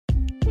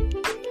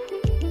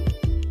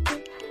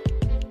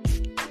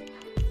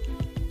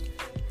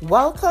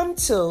Welcome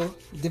to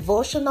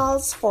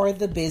Devotionals for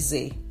the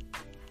Busy.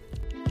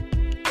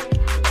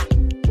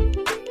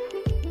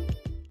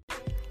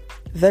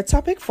 The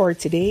topic for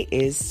today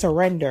is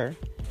surrender.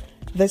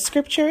 The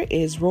scripture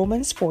is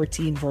Romans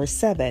 14 verse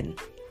 7.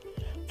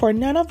 For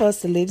none of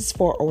us lives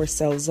for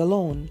ourselves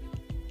alone,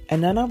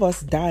 and none of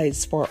us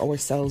dies for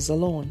ourselves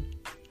alone.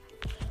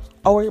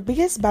 Our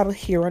biggest battle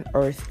here on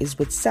earth is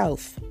with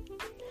self.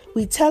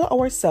 We tell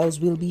ourselves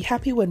we'll be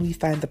happy when we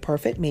find the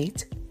perfect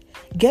mate,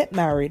 get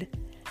married,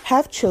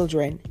 have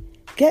children,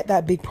 get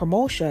that big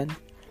promotion,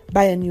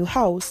 buy a new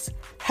house,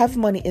 have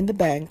money in the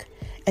bank,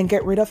 and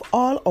get rid of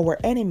all our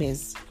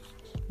enemies.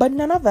 But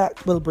none of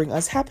that will bring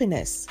us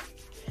happiness.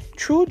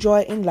 True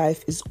joy in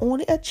life is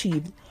only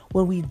achieved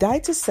when we die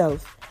to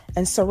self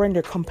and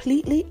surrender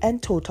completely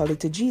and totally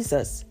to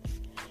Jesus.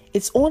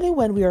 It's only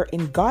when we are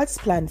in God's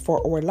plan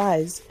for our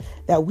lives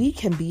that we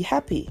can be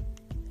happy.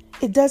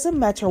 It doesn't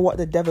matter what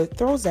the devil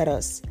throws at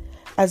us.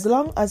 As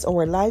long as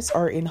our lives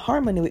are in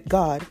harmony with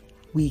God,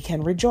 we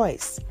can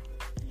rejoice.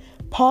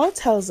 Paul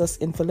tells us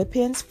in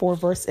Philippians 4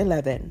 verse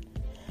 11,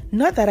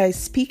 "Not that I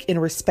speak in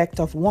respect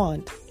of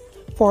want,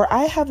 for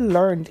I have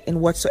learned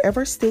in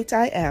whatsoever state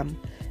I am,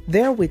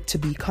 therewith to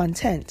be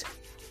content."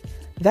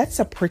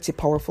 That's a pretty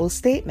powerful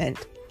statement.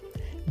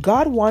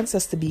 God wants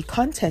us to be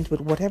content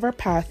with whatever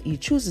path He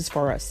chooses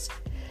for us,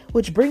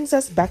 which brings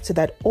us back to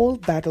that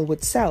old battle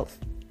with self.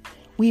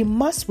 We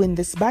must win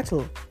this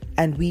battle,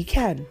 and we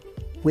can,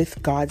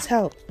 with God's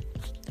help.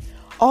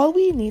 All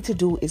we need to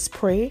do is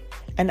pray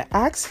and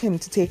ask Him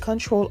to take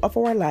control of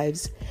our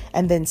lives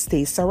and then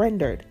stay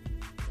surrendered.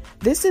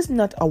 This is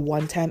not a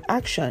one-time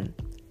action.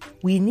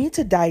 We need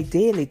to die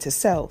daily to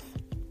self.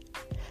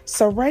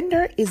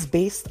 Surrender is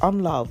based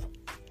on love.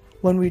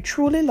 When we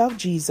truly love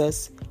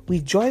Jesus, we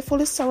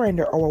joyfully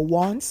surrender our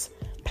wants,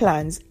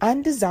 plans,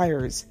 and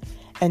desires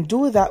and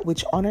do that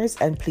which honors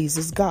and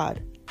pleases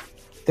God.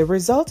 The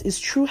result is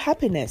true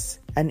happiness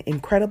and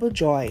incredible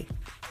joy.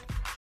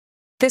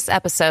 This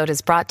episode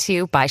is brought to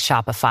you by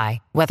Shopify.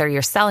 Whether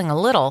you're selling a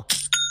little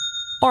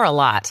or a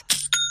lot,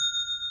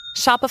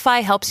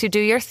 Shopify helps you do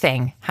your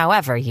thing,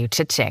 however you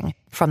cha-ching.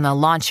 From the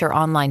launch your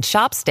online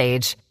shop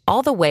stage,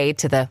 all the way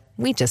to the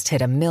we just hit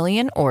 1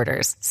 million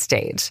orders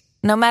stage.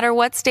 No matter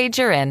what stage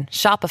you're in,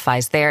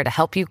 Shopify's there to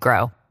help you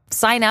grow.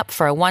 Sign up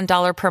for a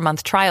 $1 per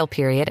month trial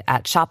period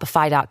at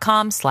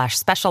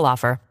shopify.com/special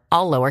offer,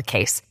 all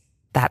lowercase.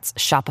 That's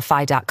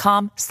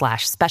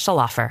shopify.com/special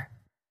offer.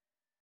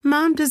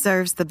 Mom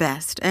deserves the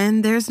best,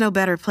 and there's no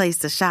better place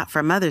to shop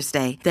for Mother's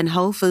Day than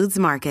Whole Foods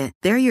Market.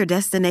 They're your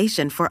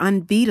destination for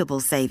unbeatable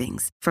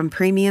savings, from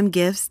premium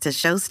gifts to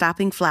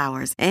show-stopping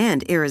flowers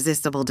and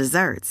irresistible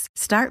desserts.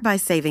 Start by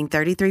saving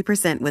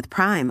 33% with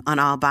Prime on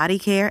all body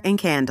care and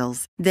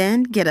candles.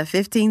 Then get a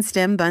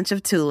 15-stem bunch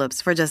of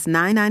tulips for just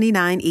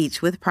 $9.99 each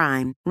with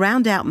Prime.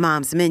 Round out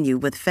Mom's menu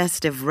with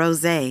festive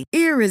rosé,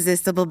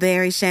 irresistible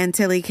berry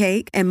chantilly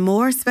cake, and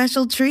more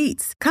special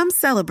treats. Come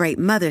celebrate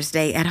Mother's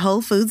Day at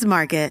Whole Foods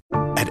Market.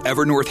 At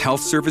Evernorth Health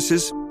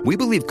Services, we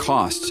believe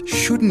costs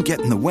shouldn't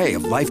get in the way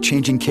of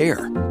life-changing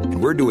care, and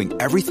we're doing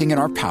everything in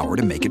our power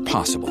to make it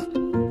possible.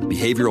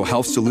 Behavioral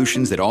health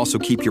solutions that also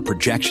keep your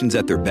projections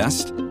at their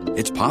best?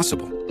 It's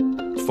possible.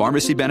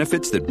 Pharmacy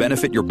benefits that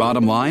benefit your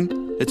bottom line?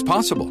 It's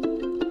possible.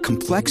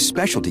 Complex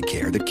specialty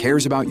care that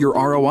cares about your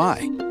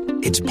ROI?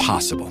 It's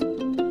possible.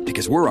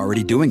 Because we're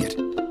already doing it.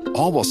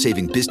 All while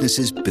saving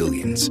businesses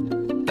billions.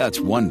 That's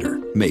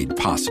Wonder made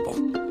possible.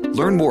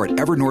 Learn more at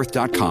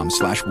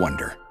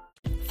evernorth.com/wonder.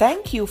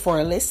 Thank you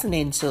for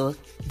listening to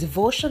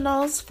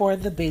Devotionals for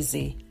the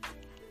Busy.